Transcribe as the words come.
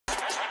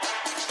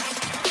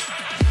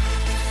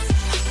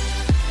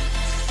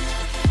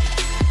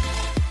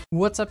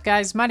What's up,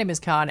 guys? My name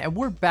is Khan and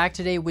we're back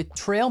today with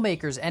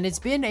Trailmakers, and it's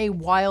been a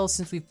while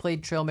since we've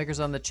played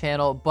Trailmakers on the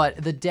channel, but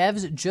the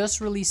devs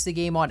just released the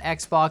game on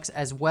Xbox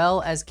as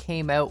well as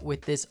came out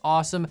with this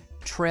awesome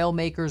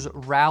Trailmakers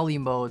rally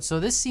mode. So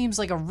this seems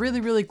like a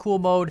really cool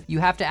mode. You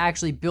have to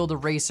actually build a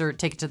racer,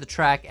 take it to the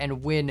track,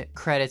 and win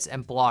credits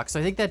and blocks. So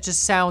I think that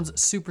just sounds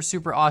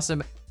super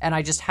awesome, and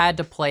I just had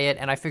to play it,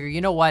 and I figured,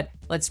 you know what,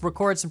 let's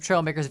record some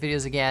Trailmakers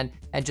videos again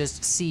and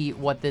just see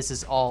what this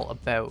is all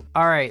about.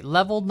 All right,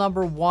 level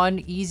number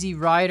 1, easy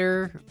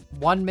rider,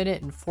 1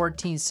 minute and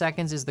 14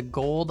 seconds is the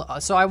gold.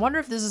 So I wonder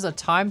if this is a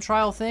time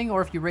trial thing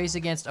or if you race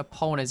against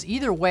opponents.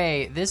 Either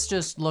way, this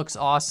just looks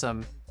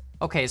awesome.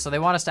 Okay, so they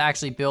want us to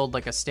actually build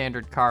like a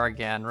standard car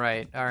again,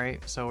 right? All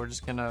right, so we're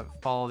just gonna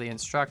follow the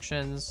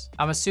instructions.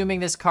 I'm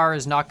assuming this car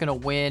is not gonna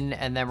win,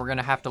 and then we're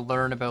gonna have to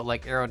learn about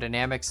like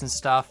aerodynamics and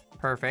stuff.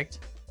 Perfect.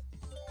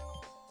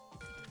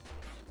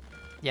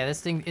 Yeah,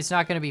 this thing, it's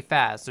not gonna be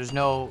fast. There's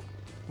no,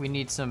 we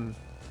need some,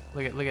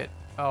 look at,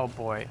 oh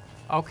boy.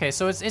 Okay,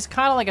 so it's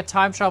kind of like a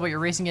time trial, but you're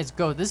racing against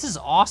Go. This is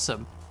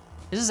awesome.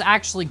 This is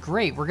actually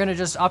great. We're gonna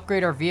just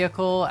upgrade our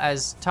vehicle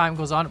as time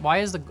goes on. Why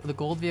is the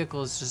gold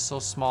vehicle is just so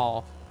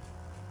small?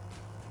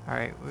 All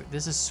right,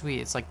 this is sweet.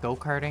 It's like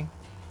go-karting.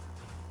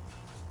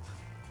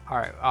 All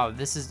right, oh,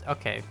 this is,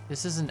 okay.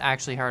 This isn't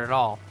actually hard at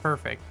all.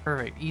 Perfect.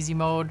 Easy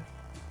mode.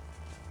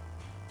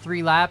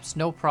 3 laps,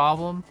 no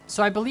problem.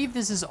 So I believe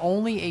this is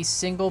only a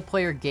single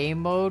player game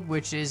mode,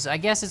 which is, I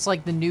guess it's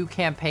like the new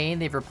campaign.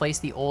 They've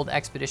replaced the old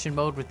expedition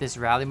mode with this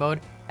rally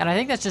mode. And I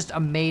think that's just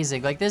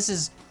amazing. Like, this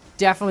is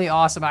definitely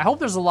awesome. I hope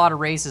there's a lot of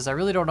races. I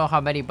really don't know how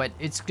many, but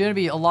it's gonna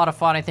be a lot of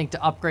fun, I think,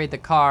 to upgrade the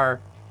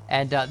car.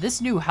 And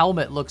this new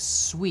helmet looks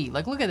sweet.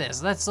 Like, look at this.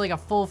 That's like a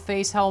full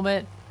face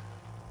helmet.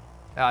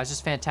 It's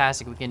just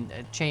fantastic. We can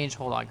change,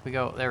 hold on, can we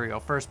go, there we go,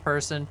 first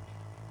person.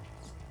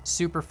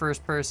 Super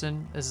first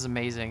person. This is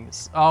amazing.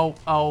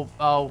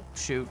 Oh,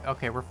 shoot.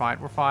 Okay, we're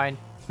fine.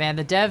 Man,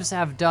 the devs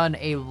have done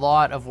a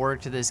lot of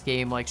work to this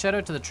game. Like, shout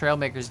out to the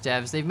Trailmakers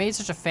devs. They've made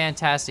such a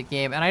fantastic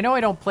game. And I know I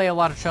don't play a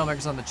lot of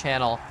Trailmakers on the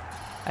channel.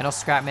 I know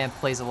Scrapman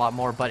plays a lot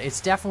more, but it's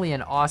definitely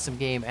an awesome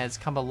game, and it's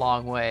come a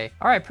long way.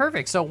 All right,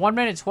 perfect. So 1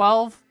 minute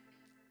 12.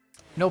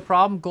 No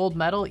problem. Gold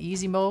medal,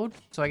 easy mode.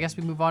 So I guess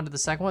we move on to the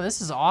second one. This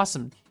is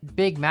awesome.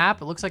 Big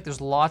map. It looks like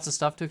there's lots of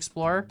stuff to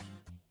explore.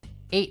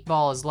 8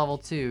 ball is level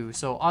 2.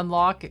 So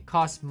unlock, it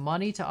costs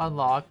money to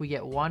unlock. We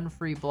get 1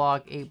 free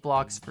block, 8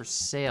 blocks for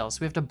sale.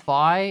 So we have to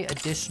buy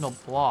additional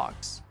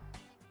blocks.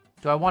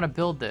 Do I want to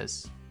build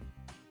this?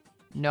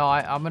 No,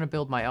 I'm going to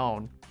build my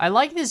own. I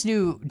like this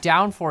new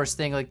downforce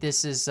thing. Like,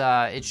 this is,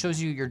 it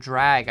shows you your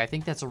drag. I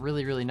think that's a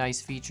really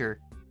nice feature.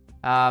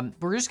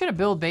 We're just going to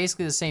build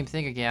basically the same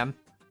thing again.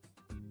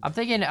 I'm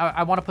thinking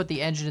I want to put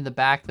the engine in the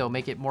back, though,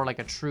 make it more like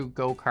a true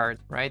go-kart,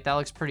 right? That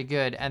looks pretty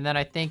good. And then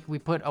I think we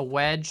put a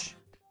wedge.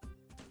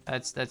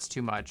 That's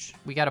too much.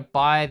 We got to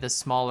buy the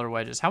smaller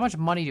wedges. How much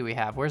money do we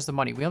have? Where's the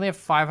money? We only have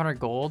 500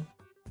 gold,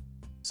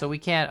 so we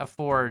can't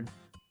afford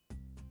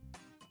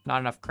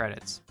not enough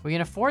credits. We can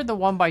afford the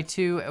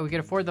 1x2, and we can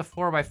afford the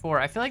 4x4.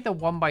 I feel like the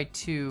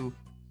 1x2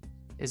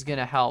 is going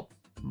to help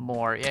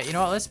more. Yeah, you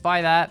know what? Let's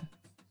buy that.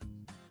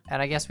 And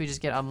I guess we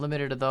just get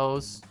unlimited of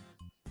those.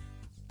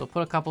 We'll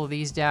put a couple of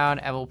these down,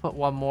 and we'll put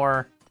one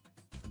more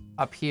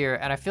up here.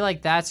 And I feel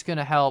like that's going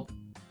to help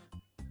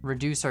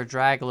reduce our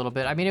drag a little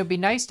bit. I mean, it would be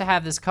nice to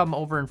have this come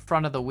over in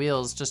front of the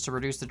wheels just to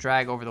reduce the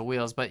drag over the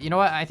wheels. But you know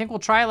what? I think we'll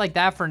try it like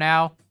that for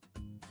now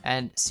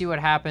and see what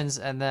happens.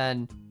 And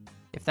then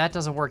if that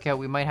doesn't work out,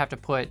 we might have to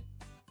put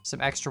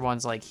some extra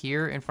ones like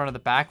here in front of the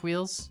back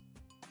wheels.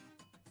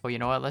 Well, you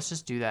know what? Let's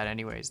just do that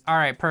anyways. All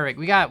right, perfect.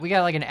 We got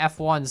like an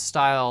F1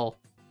 style.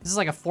 This is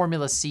like a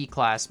Formula C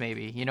class,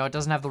 maybe. You know, it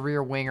doesn't have the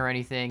rear wing or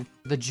anything.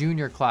 The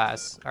junior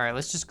class. All right,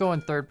 let's just go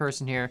in third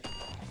person here.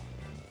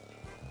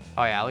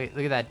 Oh yeah, look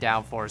at that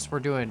downforce. We're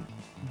doing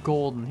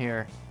golden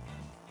here.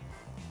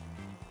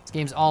 This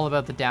game's all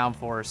about the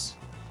downforce.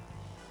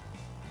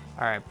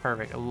 All right,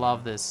 perfect. I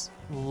love this.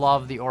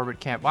 Love the orbit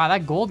camp. Wow,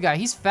 that gold guy,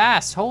 he's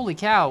fast. Holy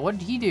cow, what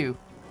did he do?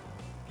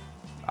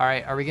 All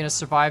right, are we gonna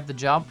survive the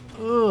jump?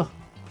 Ugh.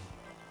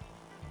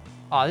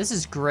 Oh, this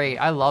is great.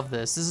 I love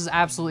this. This is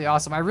absolutely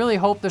awesome. I really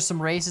hope there's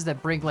some races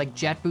that bring like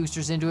jet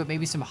boosters into it,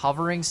 maybe some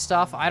hovering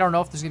stuff. I don't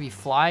know if there's gonna be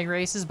flying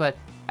races, but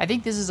I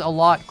think this is a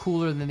lot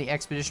cooler than the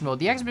expedition mode.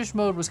 The expedition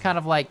mode was kind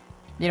of like,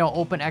 you know,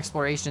 open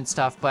exploration and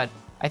stuff, but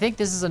I think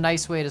this is a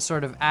nice way to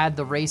sort of add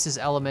the races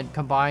element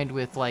combined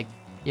with like,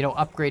 you know,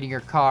 upgrading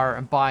your car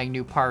and buying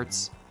new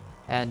parts.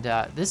 And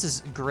this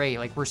is great.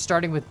 Like, we're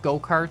starting with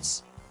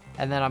go-karts,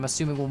 and then I'm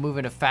assuming we'll move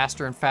into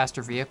faster and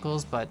faster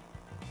vehicles, but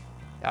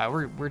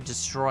we're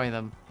destroying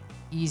them.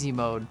 Easy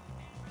mode.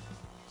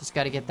 Just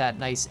got to get that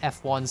nice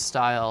F1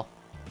 style.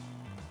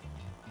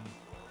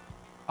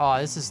 Oh,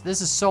 this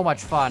is so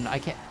much fun.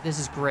 This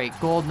is great.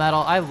 Gold medal.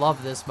 I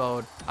love this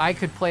mode. I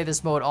could play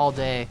this mode all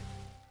day.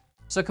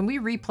 So can we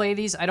replay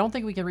these? I don't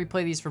think we can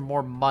replay these for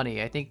more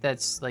money. I think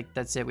that's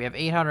it. We have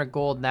 800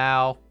 gold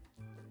now.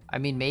 I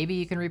mean, maybe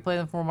you can replay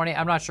them for more money.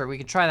 I'm not sure. We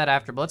can try that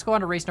after, but let's go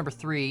on to race number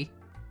 3.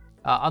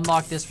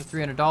 Unlock this for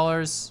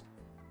 $300.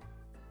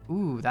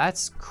 Ooh,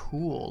 that's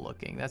cool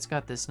looking. That's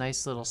got this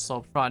nice little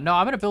slope front. No,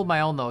 I'm gonna build my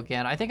own though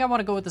again. I think I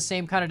wanna go with the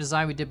same kind of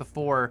design we did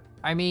before.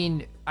 I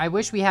mean, I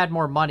wish we had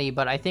more money,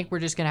 but I think we're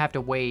just gonna have to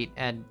wait.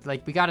 And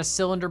like, we got a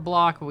cylinder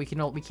block, but we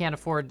can't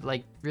afford,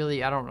 like,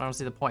 really, I don't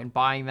see the point in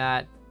buying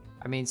that.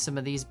 I mean, some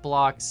of these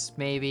blocks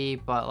maybe,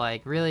 but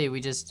like, really,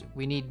 we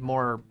need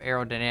more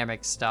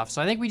aerodynamic stuff.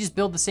 So I think we just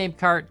build the same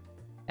cart,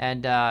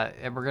 and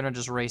we're gonna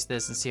just race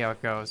this and see how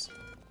it goes.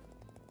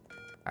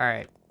 All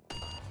right.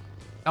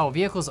 Oh,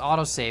 vehicle's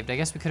auto-saved. I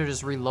guess we could have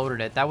just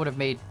reloaded it. That would have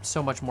made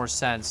so much more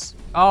sense.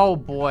 Oh,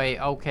 boy.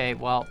 Okay,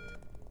 well.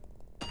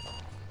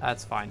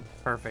 That's fine.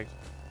 Perfect.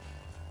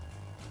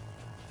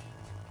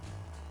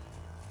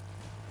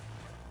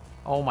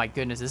 Oh, my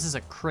goodness. This is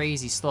a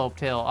crazy sloped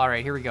hill. All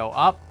right, here we go.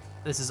 Up.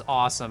 This is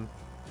awesome.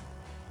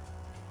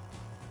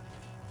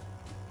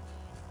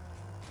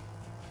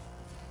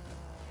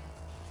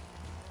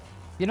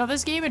 You know,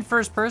 this game in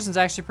first person is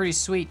actually pretty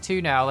sweet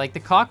too now. Like, the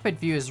cockpit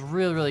view is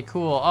really, really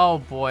cool. Oh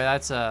boy,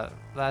 that's a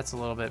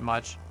little bit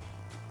much.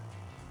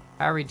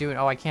 How are we doing?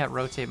 Oh, I can't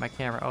rotate my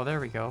camera. Oh,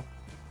 there we go.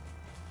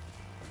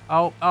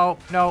 Oh,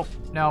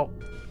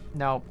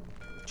 no.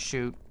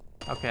 Shoot.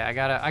 Okay, I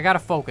gotta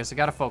focus.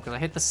 I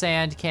hit the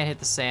sand, can't hit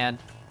the sand.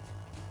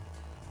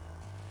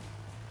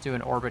 Do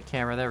an orbit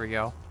camera, there we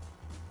go.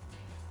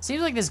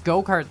 Seems like this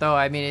go-kart though,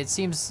 I mean, it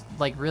seems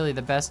like really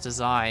the best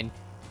design.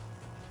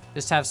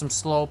 Just have some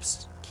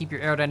slopes. Keep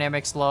your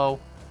aerodynamics low.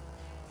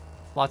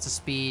 Lots of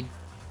speed.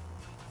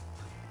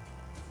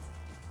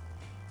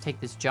 Take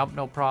this jump,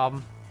 no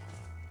problem.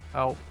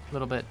 Oh, a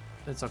little bit.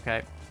 It's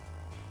okay.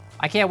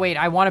 I can't wait.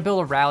 I want to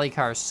build a rally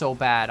car so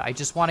bad. I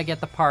just want to get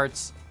the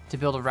parts to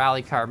build a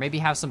rally car. Maybe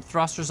have some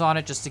thrusters on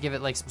it just to give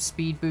it like some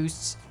speed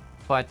boosts.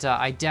 But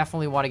I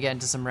definitely want to get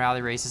into some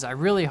rally races. I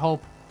really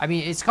hope... I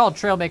mean, it's called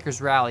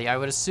Trailmakers Rally. I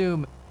would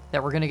assume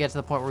that we're going to get to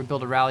the point where we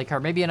build a rally car.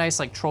 Maybe a nice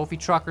like trophy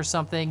truck or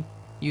something.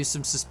 Use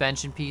some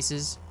suspension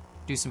pieces.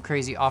 Do some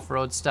crazy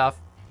off-road stuff.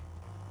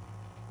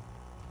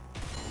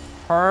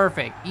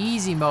 Perfect.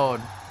 Easy mode.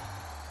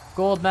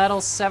 Gold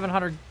medals,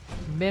 700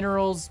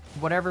 minerals,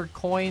 whatever,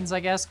 coins,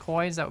 I guess.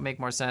 Coins, that would make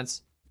more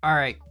sense. All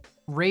right.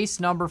 Race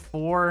number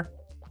 4.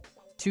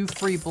 2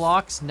 free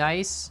blocks.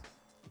 Nice.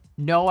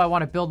 No, I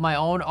want to build my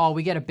own. Oh,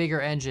 we get a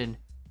bigger engine.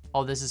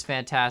 Oh, this is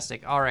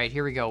fantastic. All right,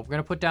 here we go. We're going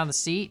to put down the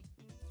seat.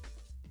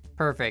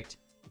 Perfect.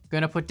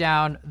 Going to put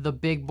down the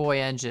big boy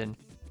engine.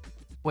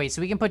 Wait,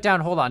 so we can put down,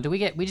 hold on, we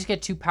just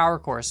get 2 power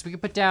cores. So we can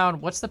put down,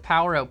 what's the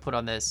power output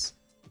on this?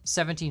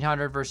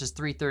 1700 versus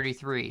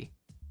 333.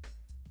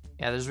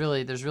 Yeah, there's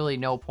really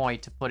no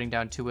point to putting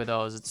down 2 of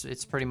those.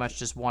 It's pretty much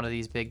just one of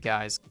these big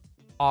guys.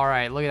 All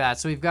right, look at that.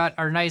 So we've got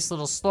our nice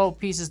little slope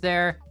pieces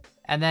there.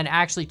 And then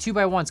actually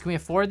 2x1s. Can we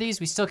afford these?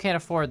 We still can't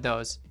afford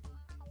those.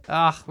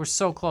 Ugh, we're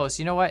so close.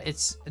 You know what?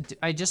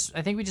 I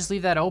think we just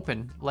leave that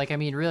open. Like, I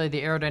mean, really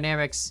the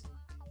aerodynamics,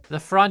 the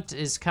front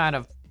is kind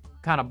of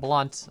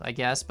blunt, I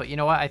guess, but you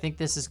know what? I think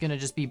this is gonna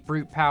just be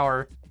brute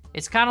power.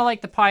 It's kind of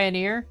like the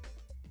Pioneer,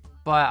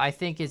 but I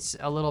think it's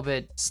a little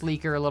bit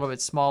sleeker, a little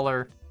bit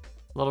smaller,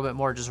 a little bit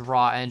more just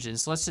raw engine.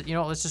 So let's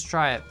just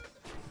try it.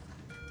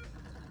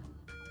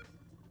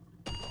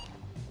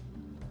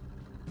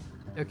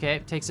 Okay,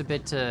 it takes a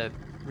bit to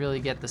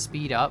really get the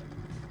speed up.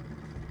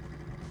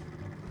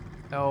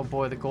 Oh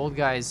boy, the gold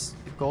guy's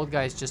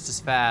just as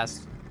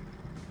fast.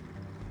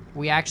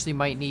 We actually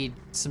might need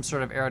some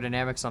sort of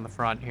aerodynamics on the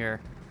front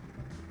here.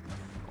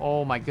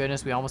 Oh my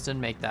goodness, we almost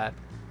didn't make that.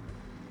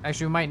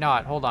 Actually, we might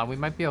not. Hold on, we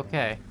might be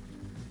okay.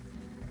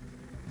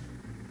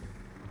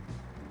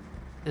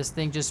 This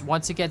thing just,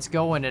 once it gets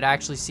going, it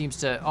actually seems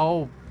to...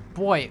 Oh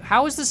boy,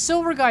 how is the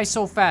silver guy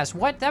so fast?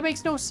 What? That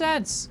makes no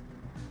sense.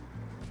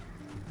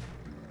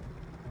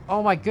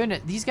 Oh my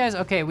goodness, these guys...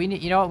 Okay, we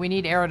need, you know what? We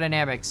need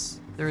aerodynamics.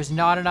 There is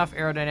not enough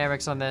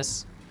aerodynamics on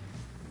this.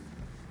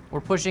 We're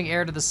pushing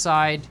air to the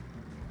side.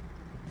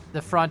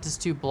 The front is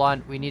too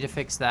blunt. We need to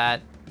fix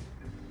that.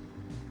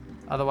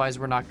 Otherwise,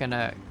 we're not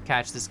gonna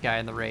catch this guy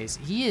in the race.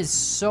 He is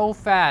so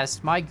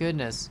fast, my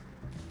goodness.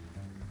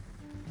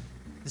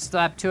 This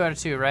lap 2 out of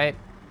 2, right?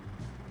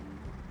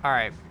 All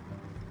right.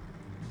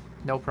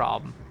 No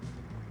problem.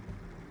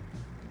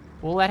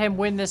 We'll let him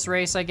win this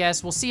race, I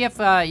guess. We'll see if,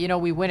 you know,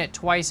 we win it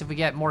twice, if we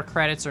get more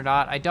credits or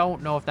not. I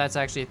don't know if that's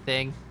actually a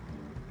thing.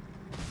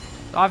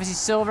 Obviously,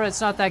 silver, it's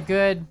not that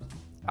good.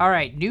 All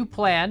right, new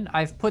plan.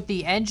 I've put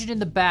the engine in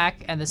the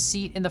back and the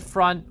seat in the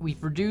front.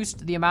 We've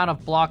reduced the amount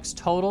of blocks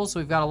total, so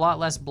we've got a lot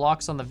less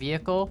blocks on the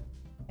vehicle.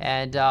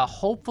 And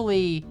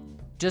hopefully,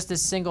 just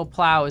this single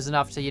plow is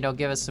enough to, you know,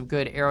 give us some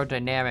good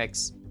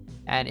aerodynamics.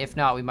 And if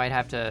not, we might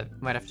have to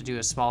do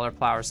a smaller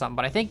plow or something.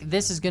 But I think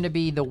this is going to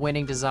be the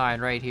winning design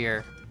right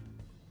here.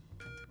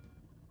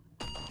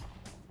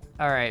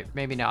 All right,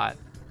 maybe not.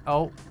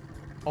 Oh,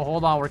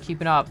 hold on, we're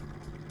keeping up.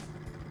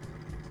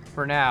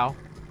 For now.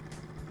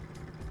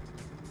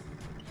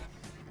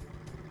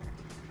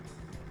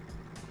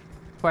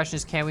 Question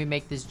is, can we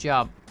make this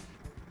jump?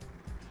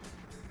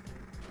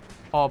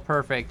 Oh,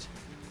 perfect.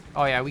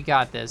 Oh yeah, we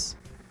got this.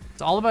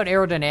 It's all about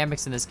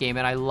aerodynamics in this game,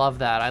 and I love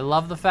that. I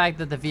love the fact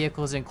that the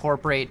vehicles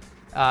incorporate,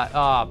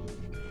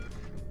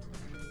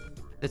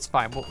 It's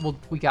fine.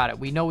 We got it.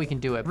 We know we can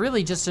do it.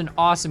 Really just an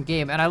awesome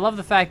game. And I love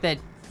the fact that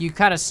you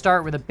kind of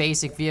start with a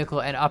basic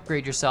vehicle and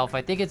upgrade yourself.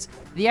 I think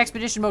the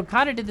expedition mode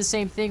kind of did the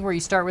same thing where you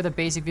start with a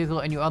basic vehicle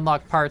and you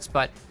unlock parts,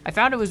 but I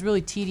found it was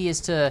really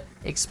tedious to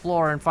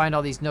explore and find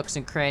all these nooks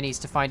and crannies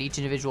to find each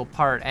individual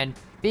part. And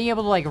being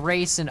able to like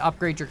race and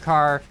upgrade your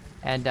car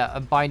and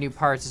buy new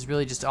parts is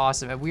really just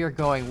awesome. And we are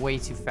going way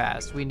too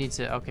fast. We need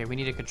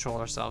to control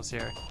ourselves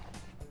here.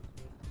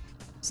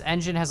 This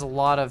engine has a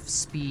lot of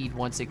speed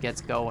once it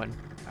gets going.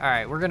 All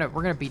right, we're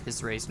gonna beat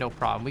this race, no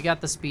problem. We got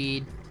the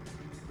speed.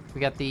 We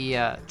got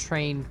the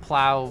train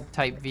plow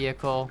type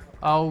vehicle.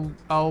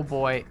 Oh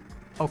boy.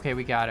 Okay,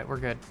 we got it. We're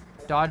good.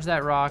 Dodge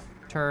that rock.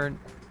 Turn.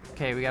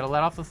 Okay, we gotta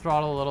let off the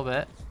throttle a little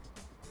bit.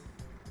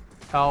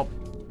 Oh,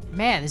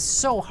 man, this is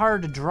so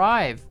hard to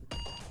drive.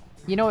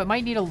 You know, it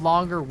might need a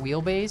longer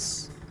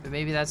wheelbase, but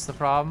maybe that's the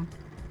problem.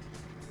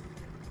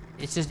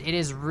 It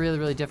is really,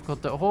 really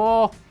difficult to...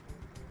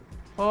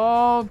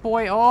 Oh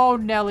boy. Oh,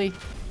 Nelly.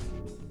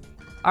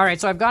 All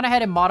right, so I've gone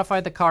ahead and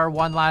modified the car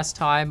one last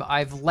time.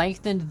 I've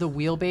lengthened the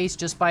wheelbase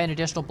just by an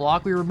additional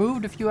block. We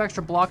removed a few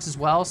extra blocks as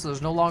well, so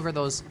there's no longer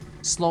those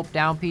sloped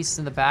down pieces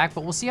in the back,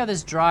 but we'll see how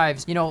this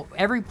drives. You know,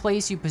 every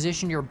place you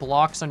position your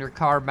blocks on your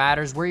car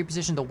matters. Where you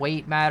position the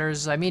weight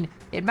matters. I mean,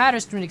 it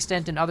matters to an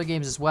extent in other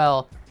games as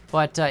well,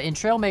 but in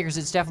Trailmakers,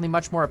 it's definitely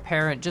much more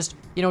apparent. Just,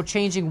 you know,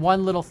 changing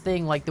one little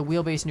thing like the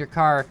wheelbase in your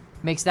car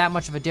makes that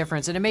much of a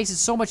difference, and it makes it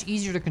so much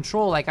easier to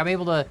control. Like, I'm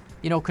able to,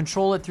 you know,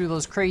 control it through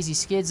those crazy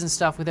skids and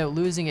stuff without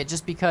losing it,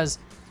 just because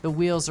the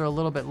wheels are a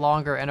little bit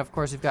longer, and of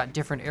course we've got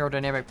different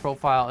aerodynamic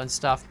profile and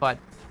stuff. But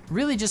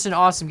really just an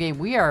awesome game.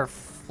 We are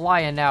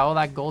flying now. Oh,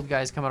 that gold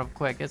guy's coming up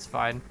quick. It's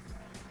fine.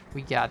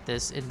 We got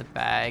this in the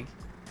bag.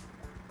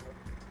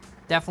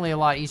 Definitely a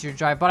lot easier to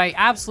drive, but I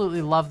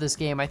absolutely love this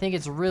game. I think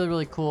it's really,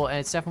 really cool, and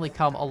it's definitely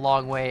come a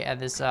long way at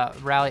this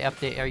rally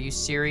update. Are you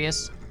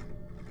serious?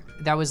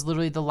 That was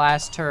literally the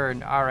last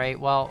turn. All right,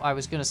 well, I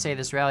was gonna say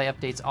this rally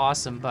update's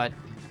awesome, but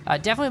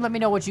definitely let me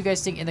know what you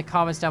guys think in the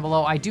comments down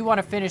below. I do want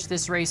to finish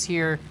this race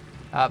here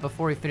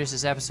before we finish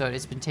this episode.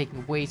 It's been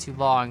taking way too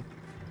long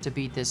to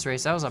beat this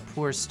race. That was a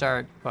poor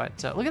start,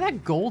 but look at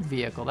that gold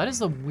vehicle. That is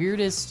the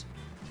weirdest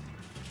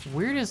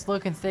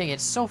looking thing.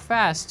 It's so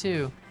fast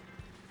too.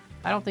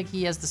 I don't think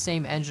he has the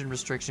same engine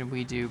restriction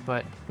we do,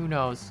 but who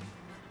knows.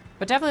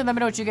 But definitely let me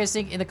know what you guys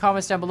think in the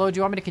comments down below. Do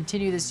you want me to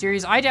continue this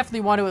series? I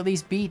definitely want to at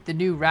least beat the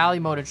new rally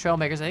mode in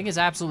Trailmakers. I think it's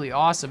absolutely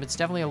awesome. It's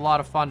definitely a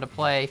lot of fun to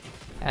play,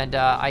 and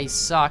I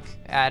suck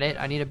at it.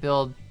 I need to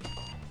build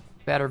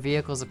better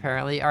vehicles,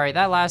 apparently. All right,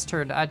 that last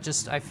turn, I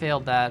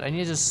failed that. I need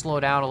to just slow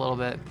down a little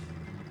bit.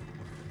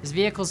 This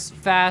vehicle's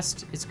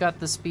fast. It's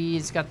got the speed.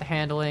 It's got the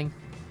handling.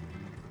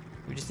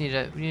 We need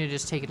to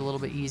just take it a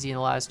little bit easy in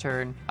the last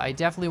turn. I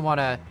definitely want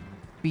to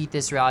beat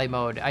this rally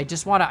mode. I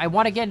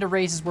want to get into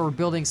races where we're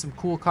building some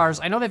cool cars.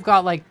 I know they've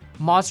got like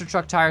monster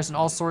truck tires and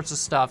all sorts of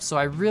stuff, so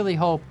I really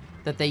hope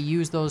that they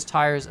use those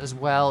tires as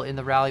well in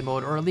the rally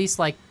mode, or at least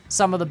like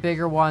some of the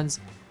bigger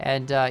ones.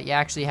 And you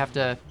actually have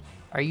to...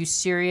 Are you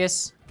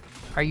serious?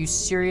 Are you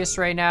serious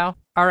right now?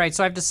 All right,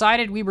 so I've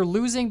decided we were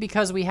losing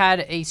because we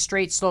had a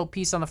straight slope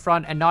piece on the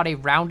front and not a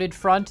rounded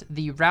front.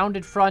 The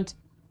rounded front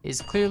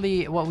is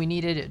clearly what we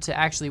needed to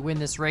actually win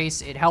this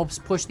race. It helps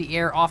push the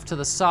air off to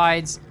the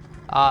sides,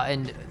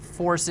 and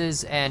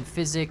forces and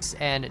physics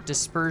and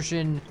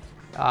dispersion,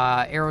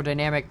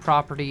 aerodynamic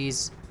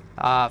properties,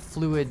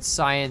 fluid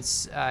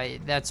science.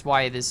 That's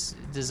why this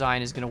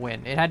design is going to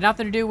win. It had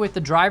nothing to do with the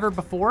driver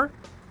before.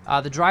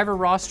 The driver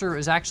roster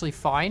is actually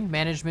fine.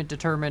 Management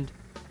determined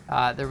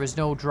there was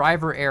no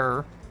driver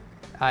error.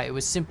 It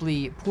was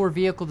simply poor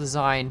vehicle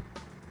design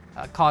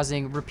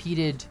causing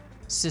repeated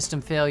system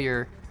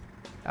failure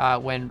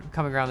when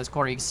coming around this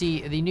corner. You can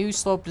see the new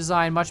slope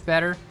design much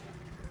better.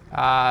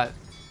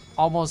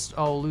 Almost,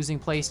 losing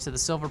place to the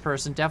silver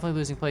person. Definitely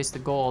losing place to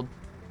the gold.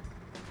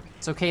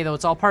 It's okay, though.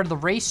 It's all part of the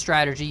race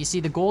strategy. You see,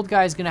 the gold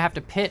guy is going to have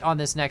to pit on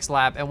this next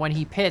lap, and when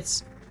he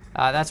pits,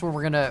 that's where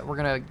we're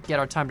gonna get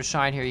our time to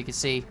shine here. You can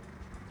see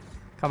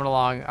coming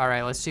along. All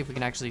right, let's see if we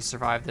can actually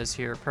survive this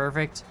here.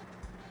 Perfect.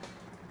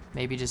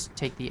 Maybe just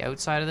take the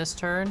outside of this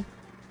turn.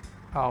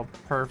 Oh,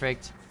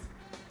 perfect.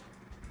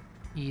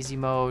 Easy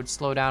mode.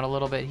 Slow down a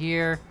little bit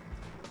here.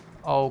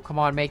 Oh, come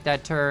on, make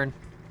that turn.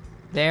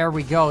 There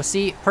we go.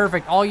 See,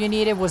 perfect. All you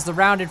needed was the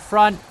rounded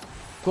front.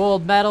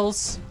 Gold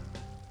medals.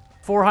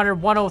 400,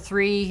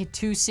 103,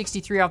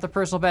 263 off the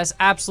personal best.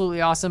 Absolutely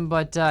awesome.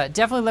 But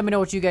definitely let me know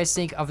what you guys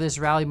think of this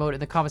rally mode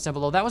in the comments down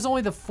below. That was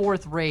only the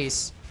 4th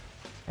race,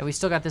 and we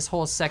still got this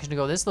whole section to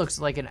go. This looks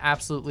like an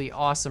absolutely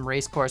awesome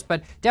race course,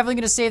 but definitely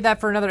going to save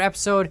that for another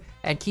episode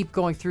and keep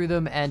going through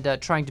them and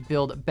trying to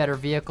build better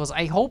vehicles.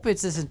 I hope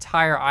it's this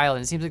entire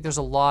island. It seems like there's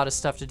a lot of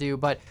stuff to do,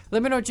 but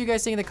let me know what you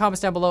guys think in the comments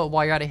down below.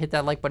 While you're at it, hit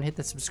that like button, hit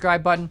the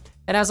subscribe button,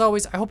 and as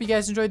always, I hope you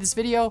guys enjoyed this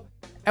video,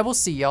 and we'll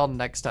see y'all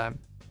next time.